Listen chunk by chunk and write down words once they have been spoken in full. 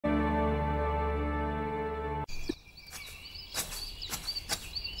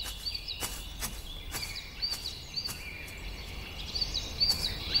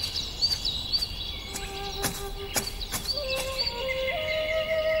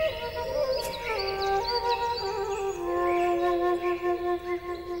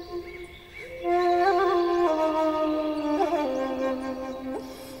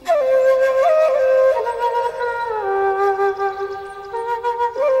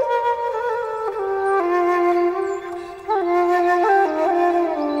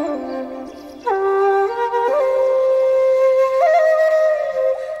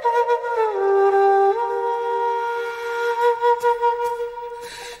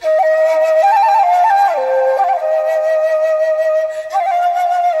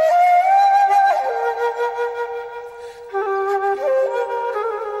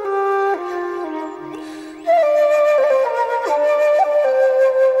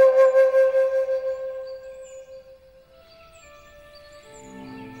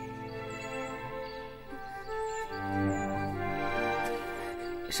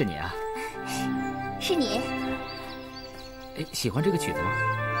是你啊？是你。哎，喜欢这个曲子吗？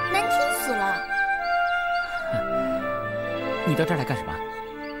难听死了。你到这儿来干什么？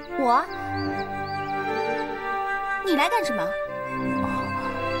我？你来干什么？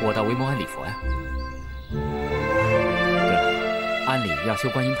我到维摩庵礼佛呀。对了，庵里要修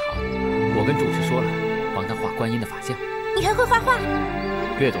观音堂，我跟主持说了，帮他画观音的法像。你还会画画？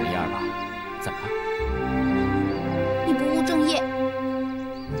略懂一二吧。怎么了？你不务正业，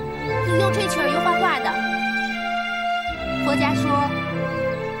你又吹曲儿又画画的。佛家说，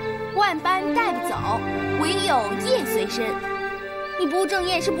万般带不走，唯有业随身。你不务正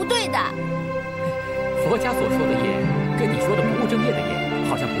业是不对的。佛家所说的业，跟你说的不务正业的业，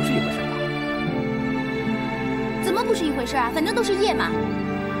好像不是一回事吧？怎么不是一回事啊？反正都是业嘛，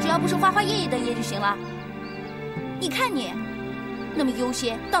只要不是花花业业的业就行了。你看你，那么悠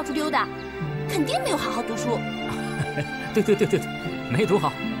闲，到处溜达，肯定没有好好读书。对，没读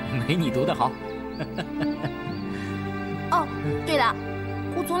好，没你读得好。哦，对了，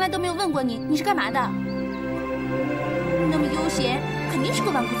我从来都没有问过你，你是干嘛的？那么悠闲，肯定是个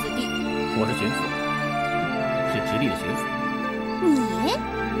纨绔子弟。我是巡抚，是直隶的巡抚。你？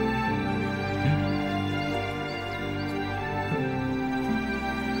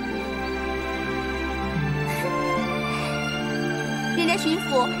人家巡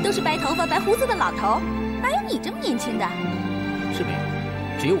抚都是白头发、白胡子的老头，哪有你这么年轻的？是没有，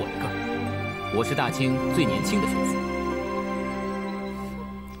只有我一个。我是大清最年轻的巡抚。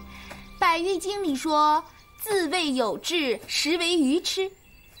《百喻经》里说：“自谓有志，实为愚痴。”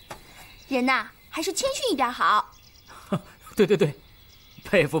人呐，还是谦逊一点好。对，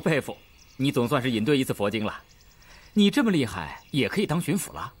佩服佩服，你总算是引对一次佛经了。你这么厉害，也可以当巡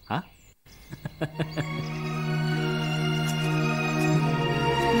抚了啊！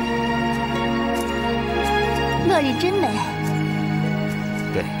落日真美。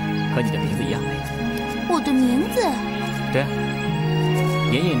对，和你的名字一样美。我的名字？对啊。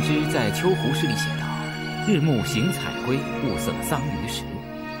严彦之在《秋湖诗》里写道：“日暮行彩归，物色桑榆时。”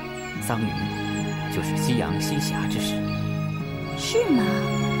桑榆就是夕阳西霞之时。是吗？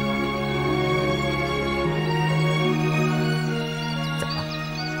怎么了？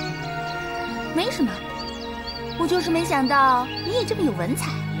没什么，我就是没想到你也这么有文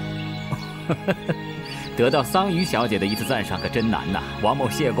采。得到桑榆小姐的一次赞赏可真难呐，王某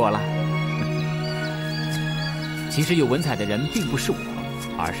谢过了。其实有文采的人并不是我，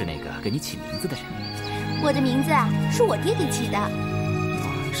而是那个给你起名字的人。我的名字啊，是我爹给起的。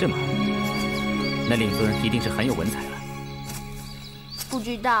是吗？那令尊一定是很有文采了。不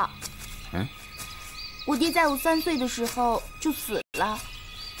知道。我爹在我3岁的时候就死了，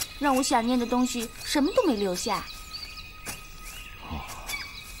让我想念的东西什么都没留下。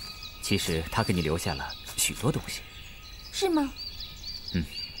其实他给你留下了许多东西。是吗？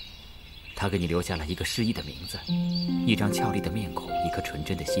他给你留下了一个诗意的名字，一张俏丽的面孔，一颗纯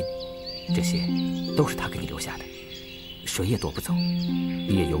真的心，这些都是他给你留下的，谁也夺不走，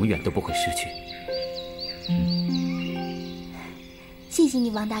你也永远都不会失去。谢谢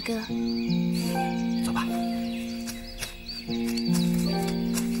你，王大哥。走吧。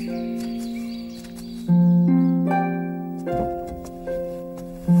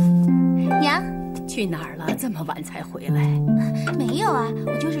娘，去哪儿了？这么晚才回来？没有啊，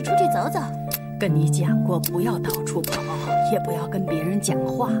我就是出去走走。跟你讲过，不要到处跑，也不要跟别人讲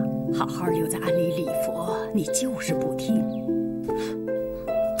话，好好留在庵里礼佛。你就是不听。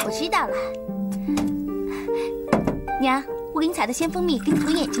我知道了。娘，我给你采的鲜蜂蜜，给你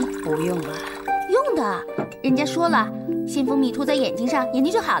涂眼睛。不用了。用的，人家说了，鲜蜂蜜涂在眼睛上，眼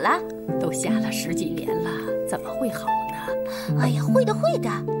睛就好了。都下了10几年了，怎么会好呢？哎呀，会的会的，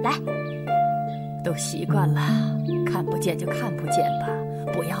来。都习惯了，看不见就看不见吧，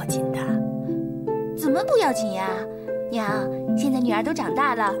不要紧的。怎么不要紧呀？娘，现在女儿都长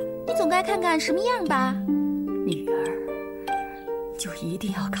大了，你总该看看什么样吧？女儿，就一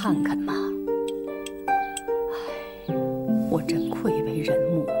定要看看吗？哎，我真愧为人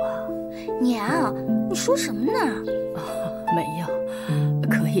母啊！娘，你说什么呢？没有，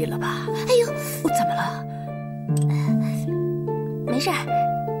可以了吧？哎呦，我怎么了？没事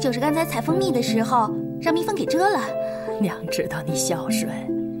儿，就是刚才采蜂蜜的时候让蜜蜂给蛰了。娘知道你孝顺，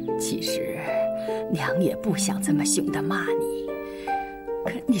其实娘也不想这么凶的骂你，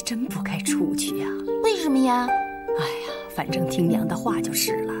可你真不该出去呀。为什么呀？哎呀，反正听娘的话就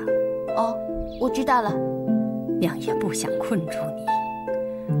是了。哦，我知道了。娘也不想困住你。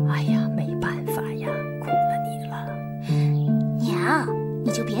哎呀，没办法呀，苦了你了。娘，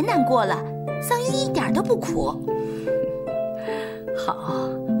你就别难过了，桑榆一点都不苦。好，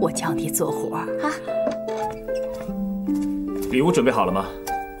我教你做活。礼物准备好了吗？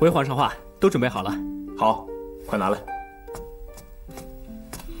回皇上话，都准备好了。好，快拿来。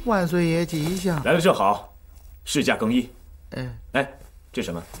万岁爷吉祥。来的正好，试驾更衣。哎，这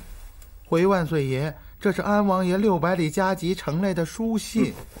什么？回万岁爷，这是安王爷600里加急呈来的书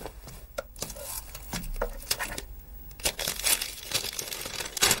信。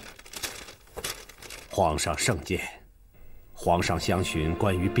皇上圣鉴，皇上相询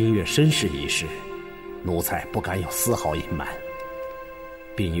关于宾月身世一事，奴才不敢有丝毫隐瞒。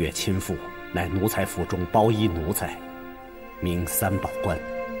宾月亲父乃奴才府中包衣奴才，名三宝官，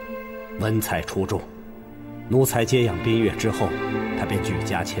文才出众。奴才接养宾月之后，他便举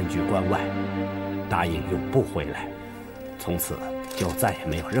家迁居关外，答应永不回来，从此就再也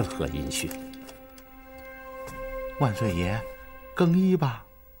没有任何音讯。万岁爷，更衣吧。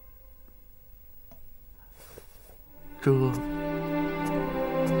这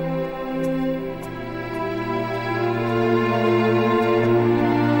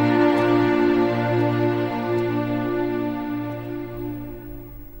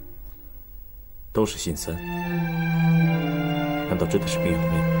都是信三，难道真的是宾月的妹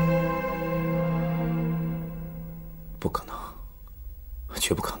妹？不可能，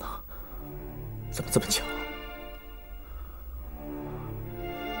绝不可能！怎么这么巧？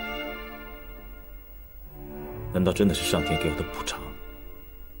难道真的是上天给我的补偿？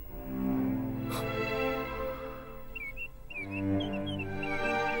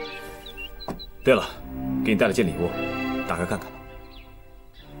对了，给你带了件礼物，打开看看吧。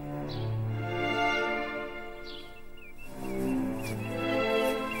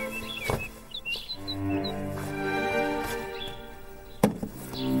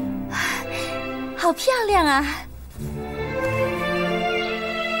好漂亮啊！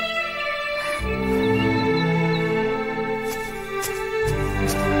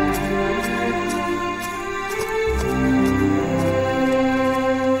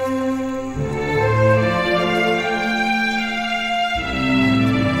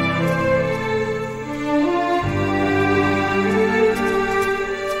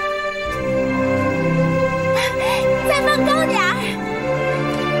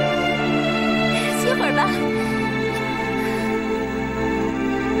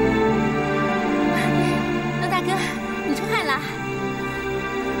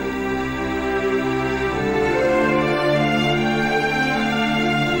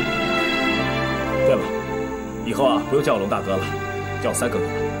不用叫我龙大哥了，叫我三哥哥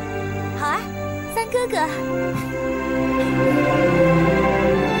吧。好啊，三哥哥。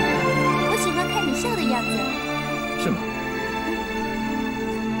我喜欢看你笑的样子。是吗？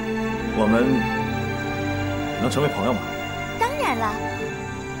我们能成为朋友吗？当然了。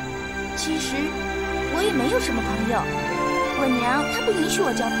其实我也没有什么朋友，我娘她不允许我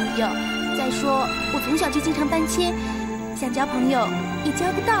交朋友。再说我从小就经常搬迁，想交朋友也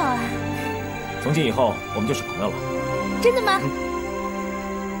交不到啊。从今以后我们就是朋友了。真的吗？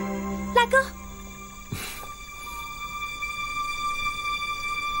拉钩。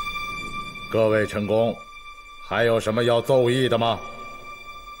各位臣工，还有什么要奏议的吗？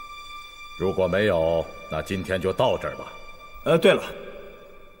如果没有，那今天就到这儿吧。对了，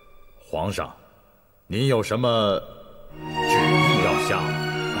皇上，您有什么旨意要下？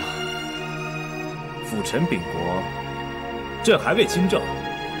辅臣秉国，朕还未亲政，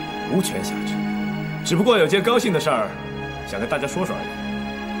无权下旨。只不过有件高兴的事儿，想跟大家说说而已。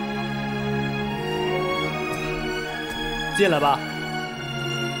进来吧。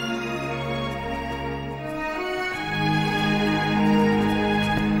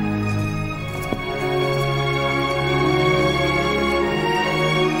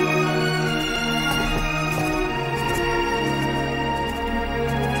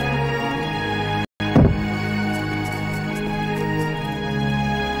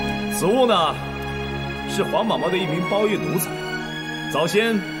此物呢，是黄毛毛的一名包衣奴才，早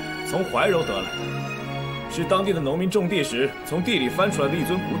先从怀柔得来的，是当地的农民种地时从地里翻出来的一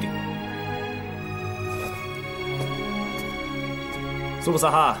尊古鼎。苏克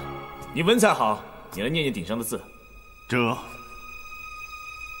萨哈，你文采好，你来念念鼎上的字。这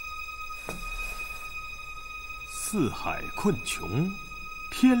四海困穷，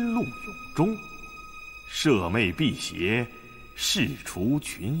天路永终，舍妹辟邪，世除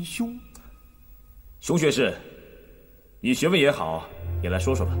群凶。熊学士，你学问也好，也来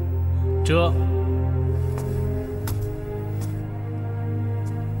说说吧。这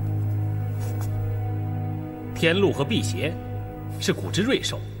天禄和辟邪是古之瑞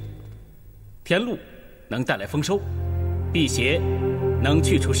兽，天禄能带来丰收，辟邪能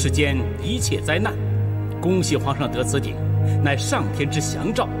去除世间一切灾难。恭喜皇上得此鼎，乃上天之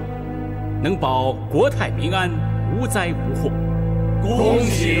祥兆，能保国泰民安，无灾无祸。恭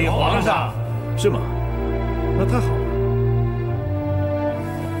喜皇上！是吗？那太好了。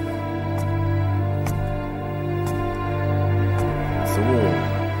此物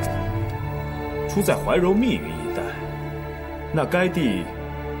出在怀柔密云一带，那该地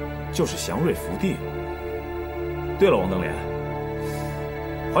就是祥瑞福地。对了，王登莲，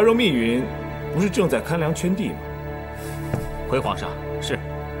怀柔密云不是正在勘量圈地吗？回皇上，是。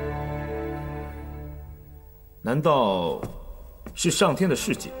难道是上天的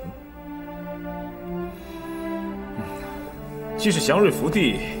示警？既是祥瑞福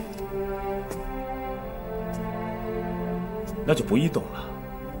地，那就不宜动了。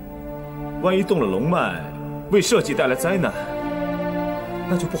万一动了龙脉，为社稷带来灾难，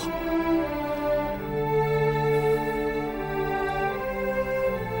那就不好了。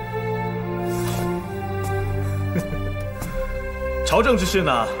朝政之事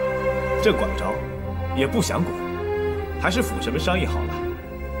呢，朕管不着，也不想管，还是辅臣们商议好了。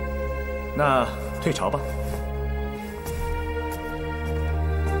那退朝吧。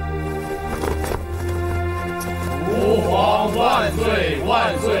吾皇万岁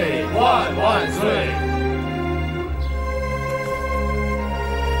万岁万万岁！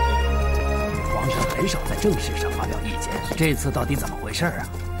皇上很少在政事上发表意见，这次到底怎么回事啊？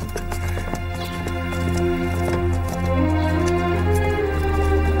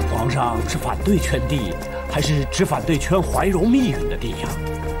皇上是反对圈地，还是只反对圈怀柔密云的地呀？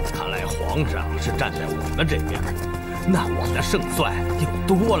看来皇上是站在我们这边，那我们的胜算又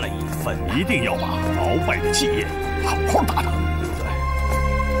多了一分。一定要把鳌拜的企业好好打打。对，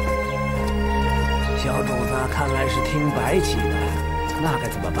小主子看来是听白起的，那该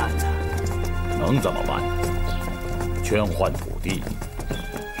怎么办呢？能怎么办？圈换土地，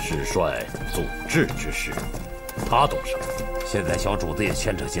是率祖制之事，他懂什么？现在小主子也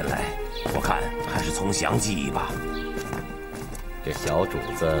牵扯进来，我看还是从详计议吧。这小主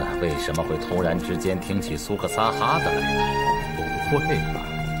子为什么会突然之间听起苏克萨哈的来？不会吧？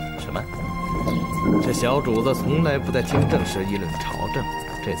什么？这小主子从来不在听政时议论朝政，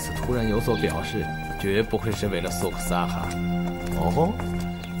这次突然有所表示，绝不会是为了苏克萨哈。哦，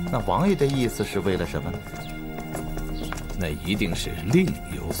那王爷的意思是为了什么呢？那一定是另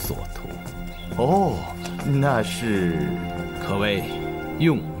有所图。哦，那是可谓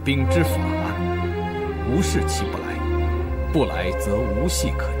用兵之法，无事其不来，不来则无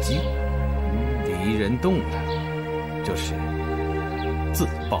戏可击。敌人动了，就是自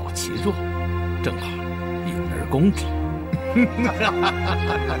暴其弱，正好引而攻之。乐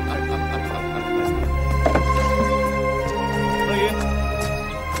云，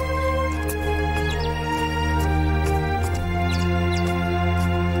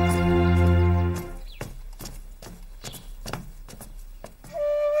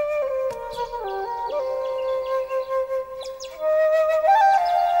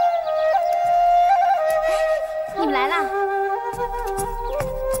你们来啦！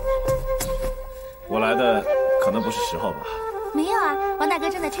我来的可能不是时候吧？没有啊，王大哥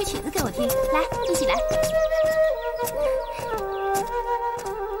正在吹曲子给我听。来，一起来。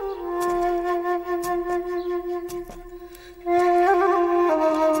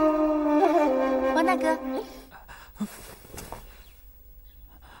王大哥，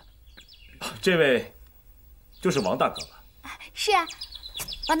这位就是王大哥吧？是啊，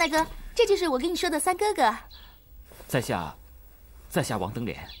王大哥，这就是我跟你说的三哥哥。在下王登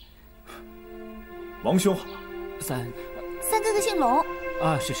莲。王兄好。三哥哥姓龙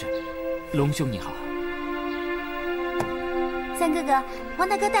啊，是，龙兄你好。三哥哥，王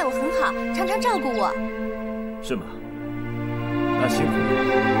大哥待我很好，常常照顾我。是吗？那辛苦了。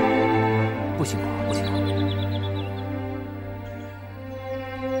不辛苦，不辛苦。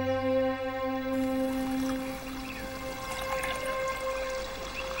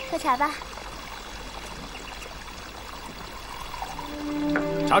喝茶吧。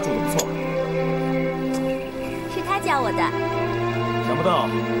茶煮得不错。是他教我的。想不到，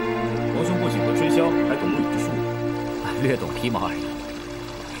王兄不仅会吹箫，还懂陆羽之术，略懂皮毛而已。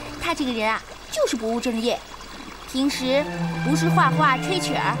他这个人啊，就是不务正业，平时不是画画吹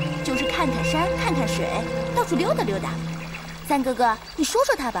曲儿，就是看看山看看水，到处溜达溜达。三哥哥，你说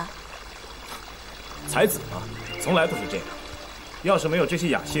说他吧。才子嘛，从来都是这样。要是没有这些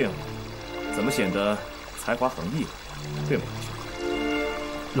雅兴，怎么显得才华横溢，对吗，王兄？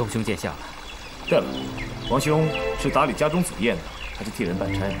龙兄见笑了。对了，王兄是打理家中祖业呢，还是替人办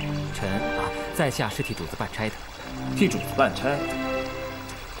差呢？臣啊，在下是替主子办差的。替主子办差，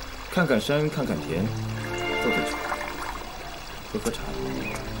看看山，看看田，坐坐茶，喝喝茶，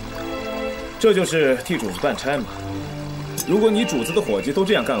这就是替主子办差嘛。如果你主子的伙计都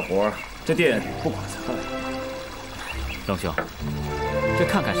这样干活，这店不垮才怪。龙兄，这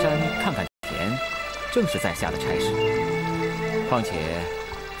看看山，看看田，正是在下的差事。况且，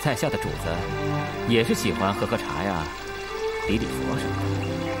在下的主子也是喜欢喝喝茶呀，礼礼佛什么的。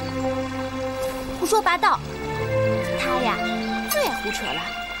胡说八道！他呀，最爱胡扯了。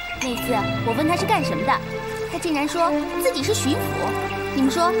那次我问他是干什么的，他竟然说自己是巡抚。你们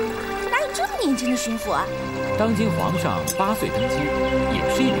说，哪有这么年轻的巡抚啊？当今皇上8岁登基，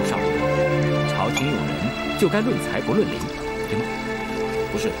也是一名少年。朝廷用人就该论才不论龄，对吗？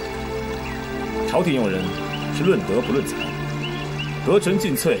不是，朝廷用人是论德不论才，德臣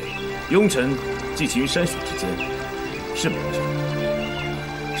进粹，庸臣寄其于山水之间，是不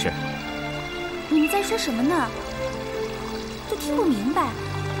是？是。你们在说什么呢？都听不明白，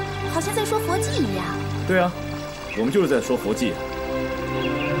好像在说佛偈一样。对啊，我们就是在说佛偈啊。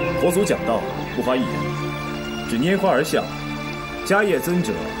佛祖讲道，不发一言，只拈花而笑。家业增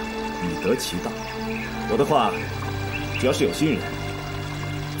者，以得其道。我的话，只要是有心人，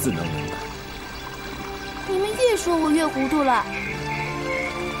自能明白。你们越说我越糊涂了。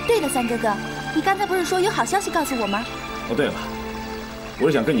对了，三哥哥，你刚才不是说有好消息告诉我吗？哦，对了，我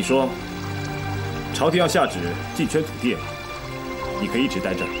是想跟你说，朝廷要下旨禁圈土地了，你可以一直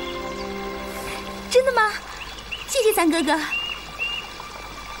待这儿。真的吗？谢谢三哥哥。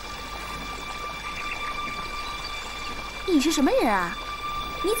你是什么人啊？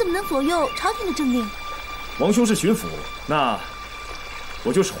你怎么能左右朝廷的政令？王兄是巡抚，那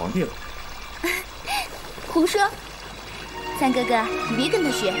我就是皇帝了。胡说！三哥哥，你别跟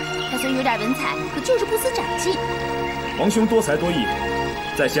他学，他虽有点文采，可就是不思长进。王兄多才多艺，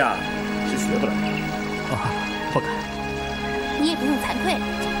在下是学不来的。不敢。你也不用惭愧，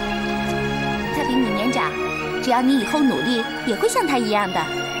他比你年长，只要你以后努力，也会像他一样的。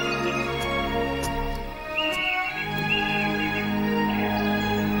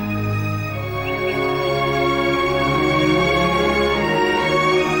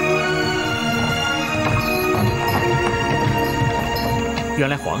原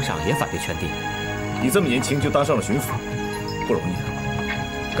来皇上也反对圈地，你这么年轻就当上了巡抚，不容易的，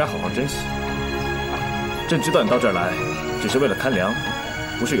该好好珍惜。朕知道你到这儿来，只是为了贪粮，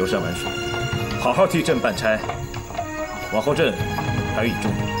不是游山玩水。好好替朕办差，往后朕还予以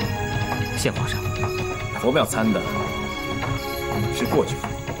重用。谢皇上。佛庙参的是过去佛，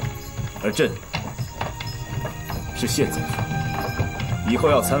而朕是现在佛。以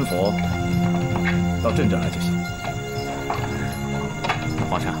后要参佛，到朕这儿来就行。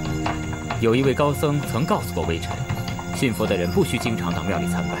皇上，有一位高僧曾告诉过微臣，信佛的人不需经常到庙里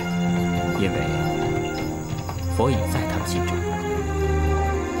参拜，因为佛已在他们心中。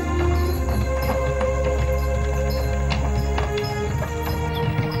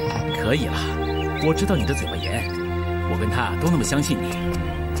可以了，我知道你的嘴巴严，我跟他都那么相信你。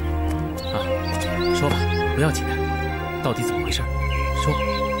啊，说吧，不要紧的，到底怎么回事？说，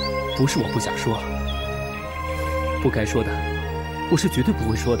不是我不想说，不该说的。我是绝对不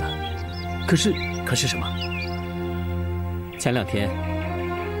会说的，可是什么？前2天，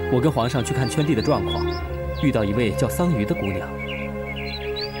我跟皇上去看圈地的状况，遇到一位叫桑榆的姑娘。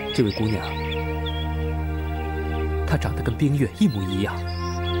这位姑娘，她长得跟冰月一模一样，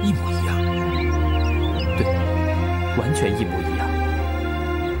一模一样。对，完全一模一样。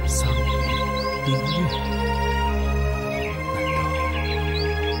桑榆、冰月。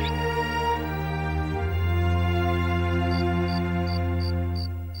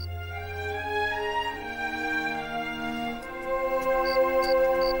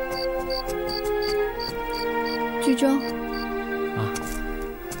居中，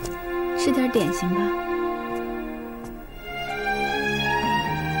吃点点心吧。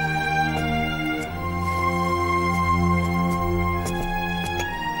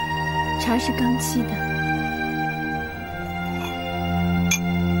茶是刚沏的。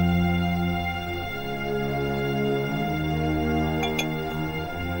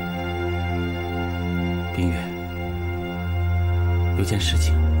冰月，有件事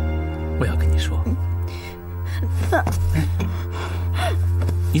情我要跟你说。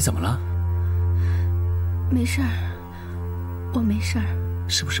你怎么了？没事儿，我没事儿。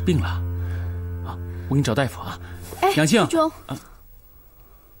是不是病了？啊，我给你找大夫啊。哎，杨静。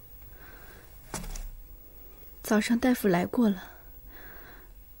早上大夫来过了，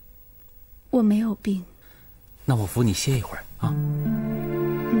我没有病。那我扶你歇一会儿啊。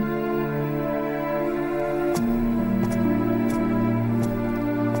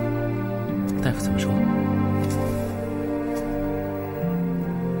大夫怎么说？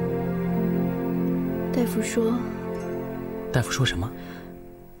大夫说什么？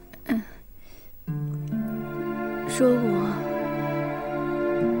说我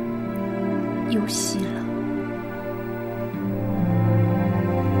有戏了。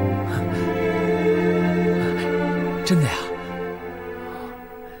真的呀？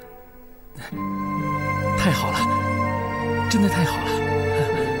太好了，真的太好了，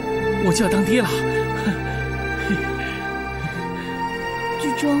我就要当爹了。剧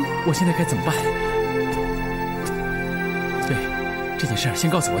中，我现在该怎么办？对，这件事儿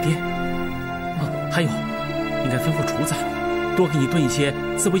先告诉我爹。啊，还有，应该吩咐厨子多给你炖一些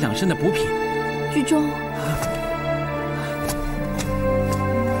滋补养生的补品。剧中，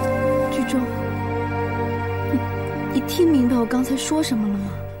剧中，你听明白我刚才说什么了吗？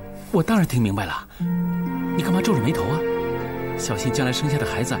我当然听明白了。你干嘛皱着眉头啊？小心将来生下的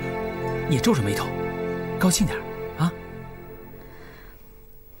孩子也皱着眉头，高兴点啊！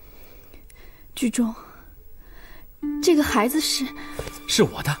剧中，这个孩子是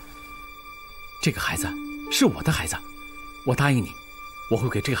我的，这个孩子是我的孩子，我答应你，我会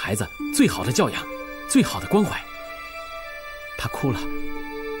给这个孩子最好的教养，最好的关怀。他哭了，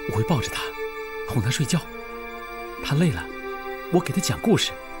我会抱着他，哄他睡觉；他累了，我给他讲故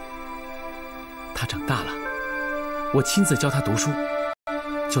事。他长大了，我亲自教他读书，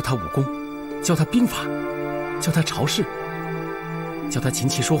教他武功，教他兵法，教他朝事，教他琴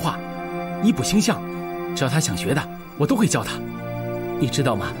棋说话，医卜星象，只要他想学的，我都会教他。你知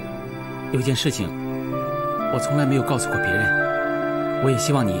道吗？有件事情我从来没有告诉过别人，我也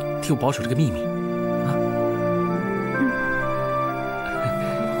希望你替我保守这个秘密啊。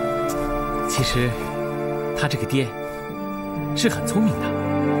其实他这个爹是很聪明的，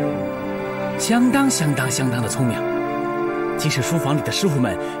相当的聪明，即使书房里的师傅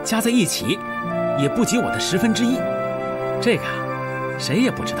们加在一起也不及我的1/10，这个谁也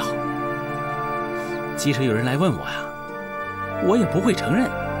不知道。即使有人来问我呀，我也不会承认。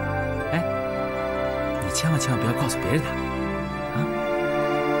哎，你千万不要告诉别人的啊！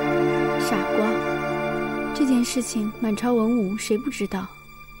傻瓜，这件事情满朝文武谁不知道？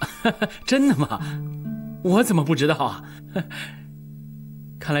真的吗？我怎么不知道啊？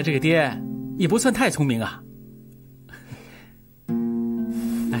看来这个爹也不算太聪明啊。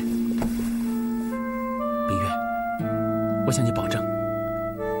哎，冰月，我向你保证，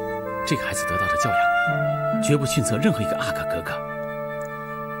这个孩子得到的教养绝不逊色任何一个阿哥哥哥。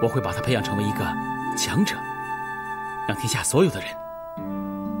我会把他培养成为一个强者，让天下所有的人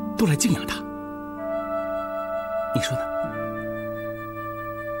都来敬仰他。你说呢？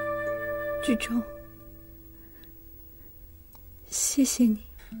剧中，谢谢你。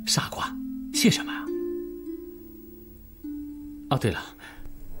傻瓜，谢什么啊？哦，对了，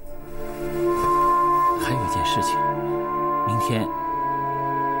还有一件事情，明天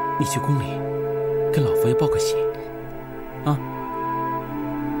你去宫里跟老佛爷报个喜啊。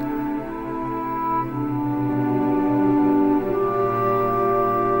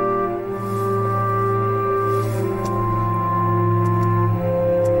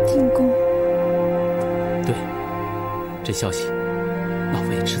进宫。对，这消息老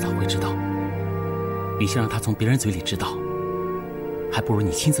佛爷迟早会知道，与其让他从别人嘴里知道，还不如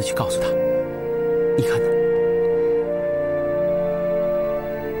你亲自去告诉他。你看呢？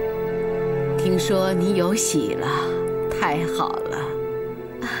听说你有喜了，太好了！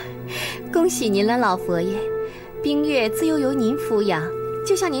恭喜您了，老佛爷。冰月自幼由您抚养，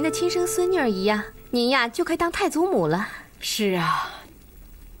就像您的亲生孙女儿一样，您呀就快当太祖母了。是啊，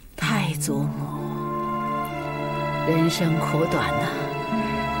太祖母，人生苦短呐，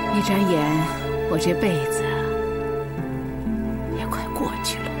一转眼我这辈子也快过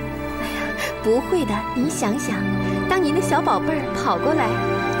去了。哎呀，不会的，您想想，当您的小宝贝儿跑过来，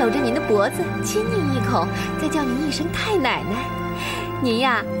搂着您的脖子亲您一口，再叫您一声太奶奶，您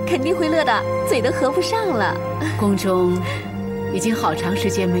呀肯定会乐得嘴都合不上了。宫中已经好长时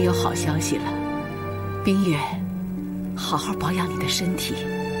间没有好消息了，冰月，好好保养你的身体。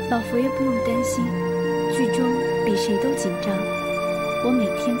老佛爷不用担心，剧中比谁都紧张。我每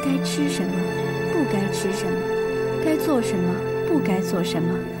天该吃什么，不该吃什么，该做什么，不该做什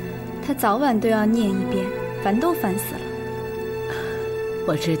么，他早晚都要念一遍，烦都烦死了。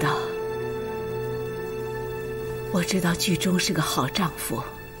我知道剧中是个好丈夫，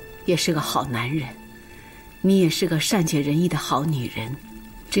也是个好男人，你也是个善解人意的好女人，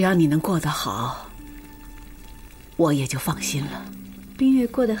只要你能过得好，我也就放心了。冰月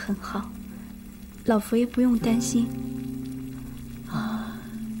过得很好，老佛爷不用担心。啊，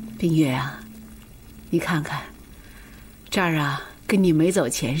冰月啊，你看看，这儿啊跟你没走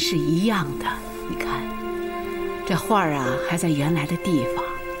前是一样的，你看，这画啊还在原来的地方，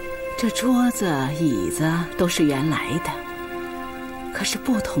这桌子椅子都是原来的，可是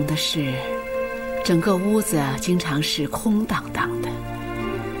不同的是，整个屋子经常是空荡荡的。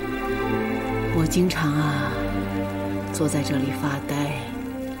我经常啊坐在这里发呆，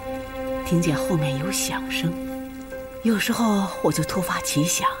听见后面有响声，有时候我就突发奇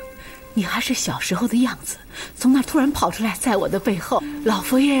想，你还是小时候的样子，从那儿突然跑出来，在我的背后老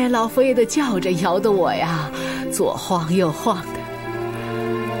佛爷老佛爷的叫着，摇得我呀左晃右晃的。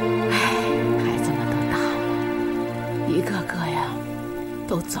哎，孩子们都大了，一个个呀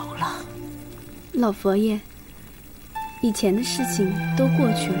都走了。老佛爷，以前的事情都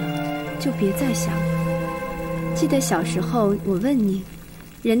过去了，就别再想了。记得小时候我问你，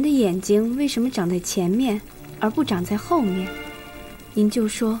人的眼睛为什么长在前面而不长在后面？您就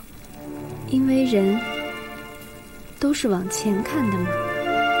说，因为人都是往前看的嘛。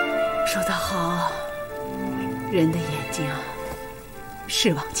说得好，人的眼睛啊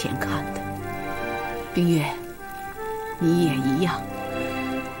是往前看的。冰月，你也一样，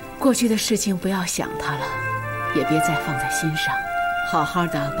过去的事情不要想它了，也别再放在心上，好好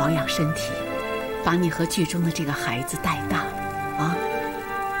的保养身体，把你和剧中的这个孩子带大啊。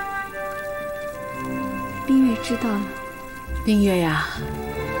冰月知道了。冰月呀，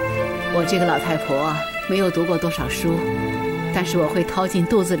我这个老太婆没有读过多少书，但是我会掏尽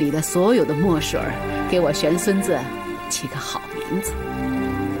肚子里的所有的墨水，给我玄孙子起个好名字。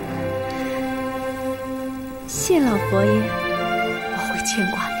谢老佛爷，我会牵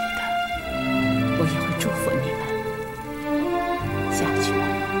挂你的，我也会祝福你们。下去吧。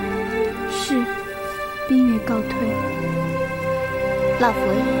是，冰月告退。老佛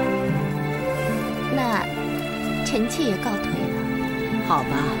爷，那臣妾也告退了。好吧，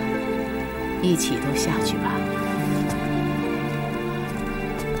一起都下去吧。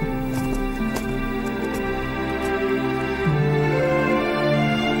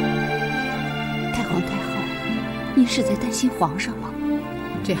太皇太后，您是在担心皇上吗？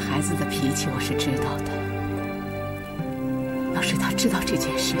这孩子的脾气我是知道的，要是他知道这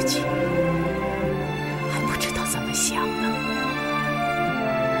件事情，还不知道怎么想呢。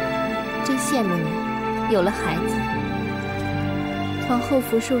真羡慕你，有了孩子。皇后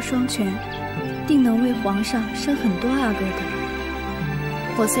福寿双全，定能为皇上生很多阿哥的。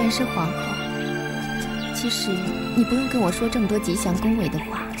我虽然是皇后，其实你不用跟我说这么多吉祥恭维的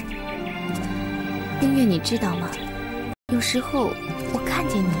话。冰月，你知道吗？有时候我看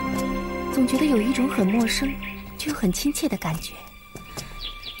见你，总觉得有一种很陌生却又很亲切的感觉。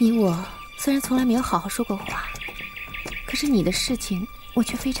你我虽然从来没有好好说过话，可是你的事情我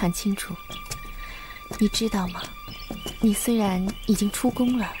却非常清楚。你知道吗？你虽然已经出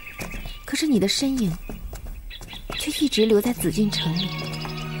宫了，可是你的身影却一直留在紫禁城里，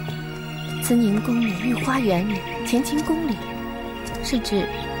慈宁宫里、御花园里、乾清宫里，甚至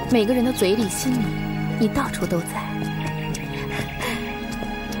每个人的嘴里、心里，你到处都在。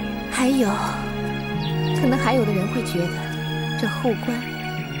还有，可能还有的人会觉得，这后官，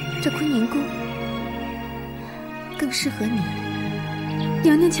这坤宁宫，更适合你。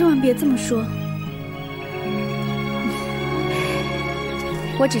娘娘千万别这么说。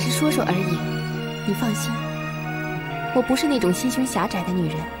我只是说说而已，你放心，我不是那种心胸狭窄的女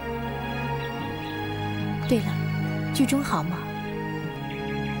人。对了，剧中好吗？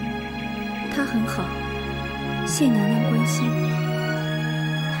他很好，谢娘娘关心。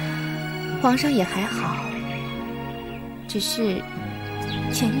皇上也还好，只是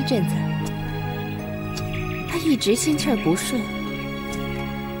前一阵子他一直心气儿不顺，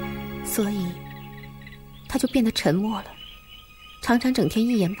所以他就变得沉默了，常常整天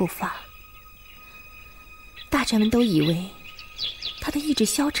一言不发。大臣们都以为他的意志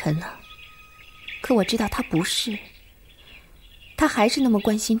消沉了，可我知道他不是，他还是那么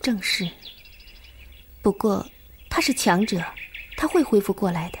关心政事。不过他是强者，他会恢复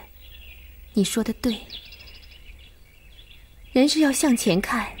过来的。你说的对，人是要向前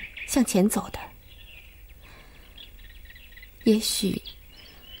看，向前走的。也许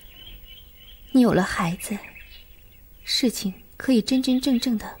你有了孩子，事情可以真真正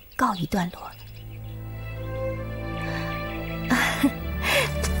正的告一段落。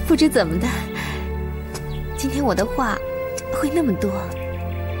不知怎么的，今天我的话会那么多。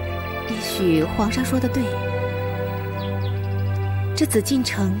也许皇上说的对，这紫禁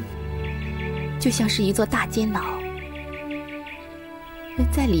城就像是一座大监牢，人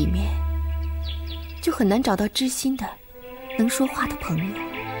在里面就很难找到知心的能说话的朋友。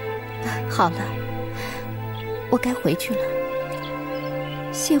好了，我该回去了。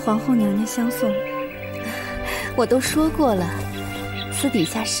谢皇后娘娘相送。我都说过了，私底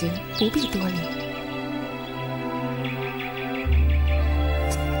下时不必多礼。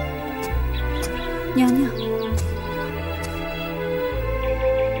娘娘，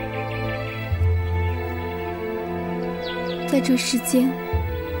在这世间，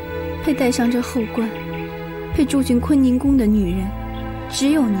配戴上这后冠，配住进坤宁宫的女人，只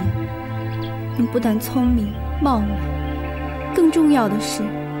有您。您不但聪明，冒昧。更重要的是，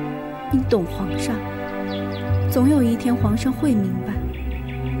您懂皇上，总有一天皇上会明白，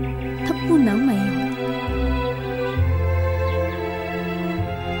他不能没有你。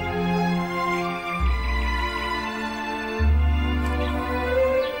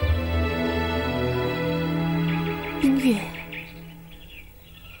冰月，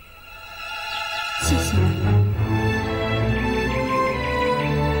谢谢你。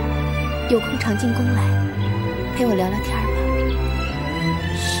有空常进宫来，陪我聊聊天吧。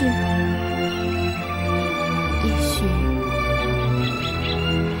是，也许，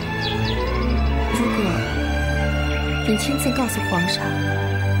如果你亲自告诉皇上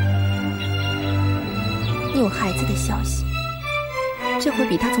你有孩子的消息，这会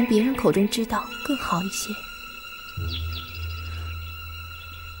比他从别人口中知道更好一些。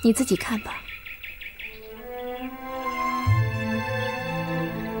你自己看吧。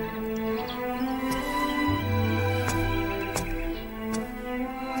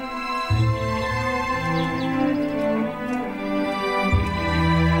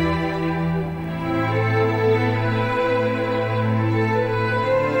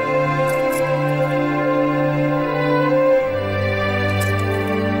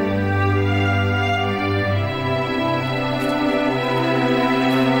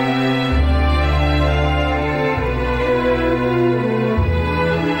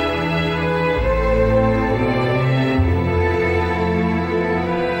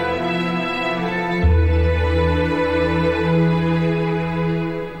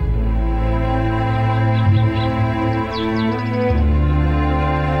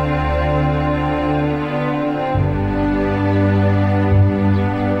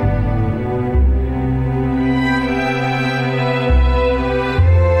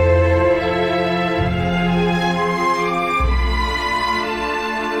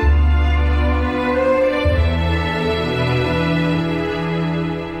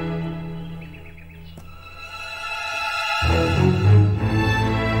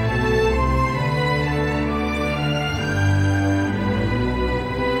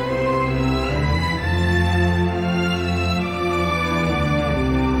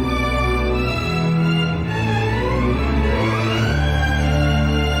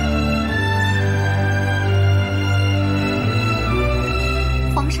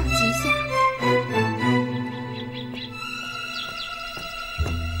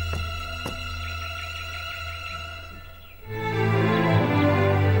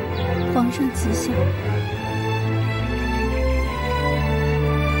皇上吉祥。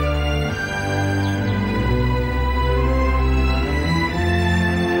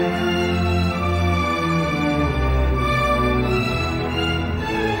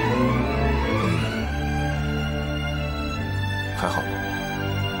还好吗？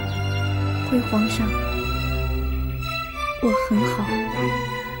回皇上，我很好。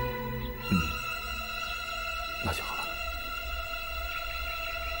那就好了。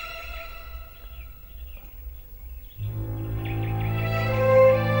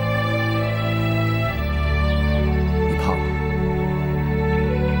你怕吗？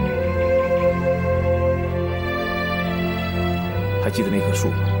还记得那棵树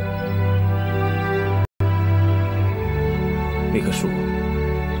吗？那棵树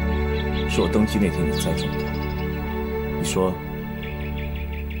是我登基那天你栽种的。你说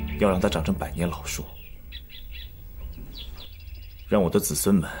要让它长成100年老树，让我的子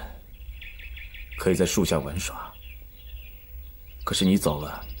孙们可以在树下玩耍。可是你走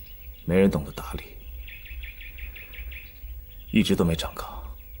了，没人懂得打理，一直都没长高。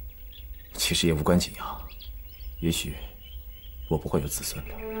其实也无关紧要，也许我不会有子孙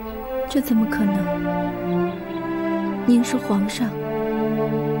了。这怎么可能？您是皇上，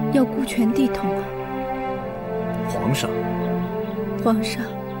要顾全体统啊！皇上，皇上，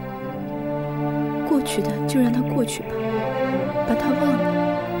过去的就让它过去吧，把它忘了。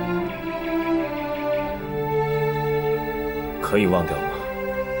可以忘掉吗？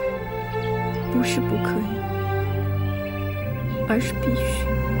不是不可以，而是必须。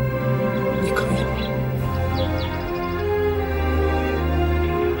你可以吗？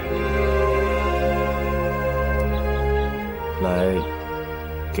来，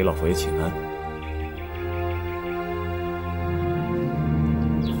给老佛爷请安。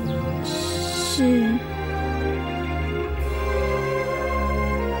是。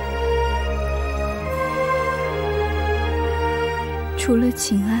除了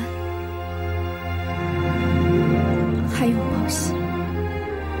请安，还有报喜。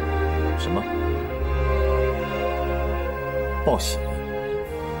什么？报喜？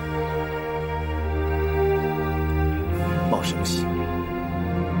报什么喜？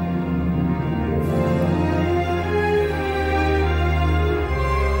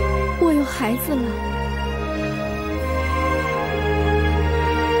孩子了。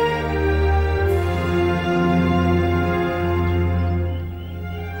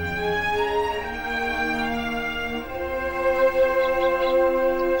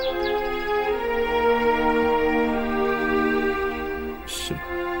是吗？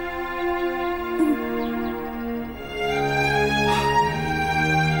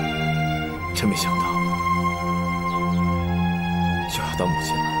真没想到，就要当母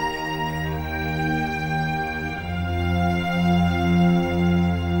亲了。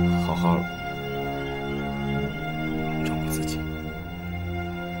好好照顾自己。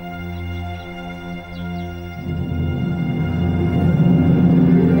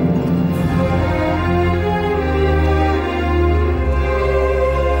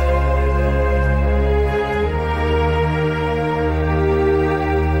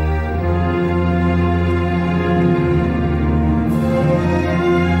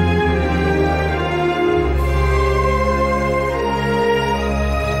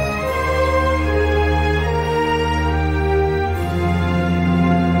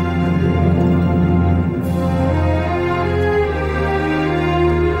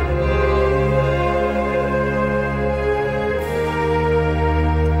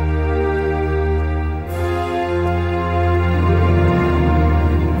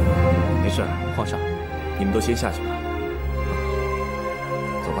先下去吧，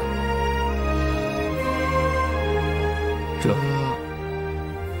走吧。这。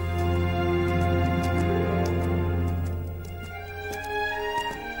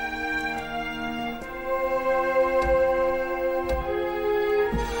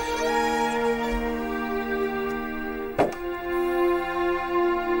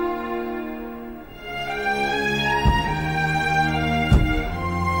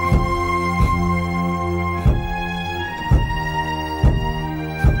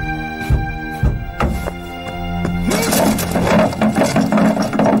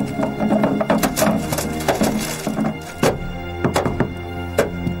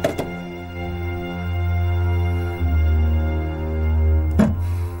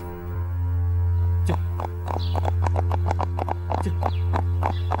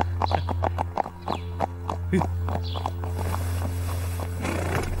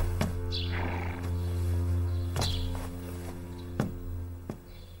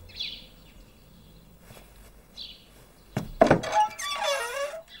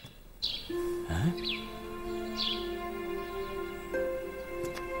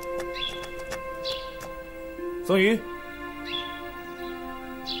宗瑜，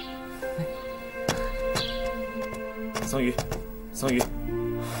宗瑜，宗瑜，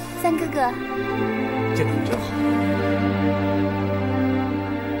三哥哥，见到你真好。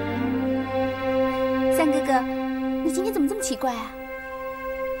三哥哥，你今天怎么这么奇怪啊？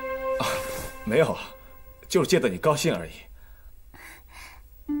啊，没有，就是见到你高兴而已。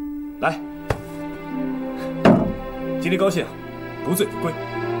来，今天高兴，不醉不归。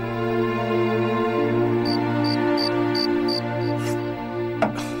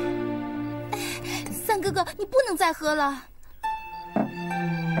哥哥，你不能再喝了。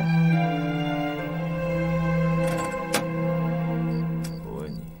我问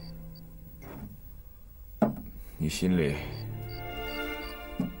你，你心里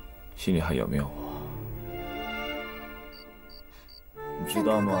还有没有我？你知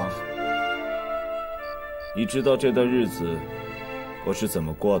道吗？你知道这段日子我是怎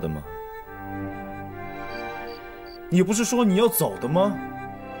么过的吗？你不是说你要走的吗？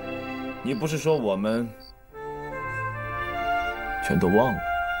你不是说我们全都忘了？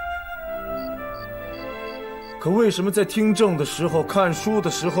可为什么在听政的时候、看书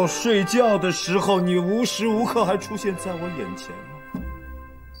的时候、睡觉的时候，你无时无刻还出现在我眼前呢？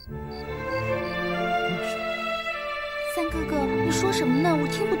为什么？三哥哥，你说什么呢？我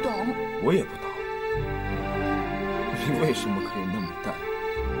听不懂。我也不懂。你为什么可以那么淡？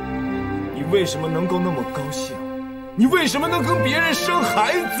你为什么能够那么高兴？你为什么能跟别人生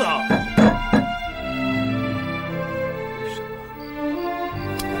孩子？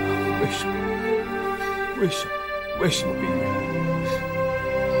为什么冰月？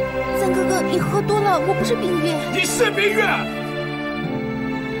三哥哥，你喝多了，我不是冰月。你是冰月，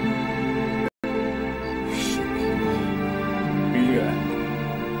是冰月，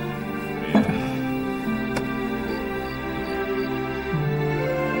你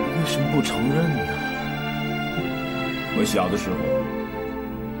为什么不承认呢？我小的时候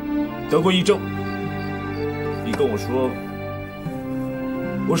得过一症，你跟我说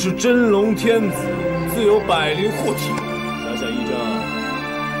我是真龙天子，自有百灵护体。小小一症，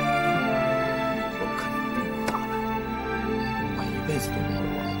我肯定大来，我一辈子都不会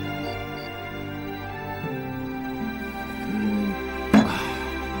忘。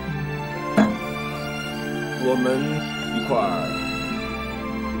我们一块儿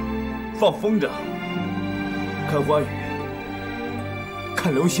放风筝，看花雨，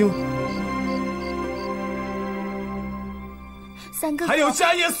看流星，三哥哥，还有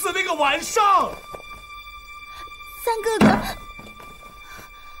家业寺那个晚上。三哥哥，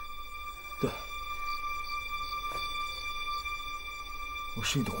对，我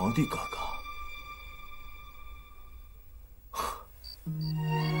是你的皇帝哥哥。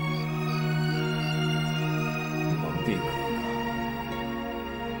皇帝哥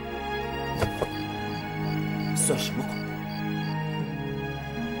哥算什么鬼？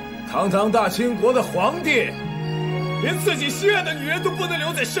堂堂大清国的皇帝，连自己心爱的女人都不能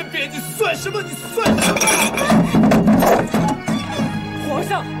留在身边，你算什么？你算什么？皇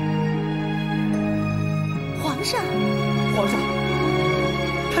上，皇上，皇上，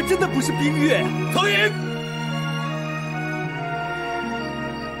他真的不是冰月呀！曹寅，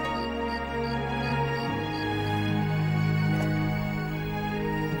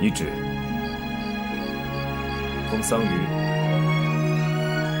懿旨，封桑榆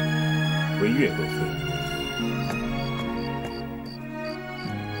为越贵妃。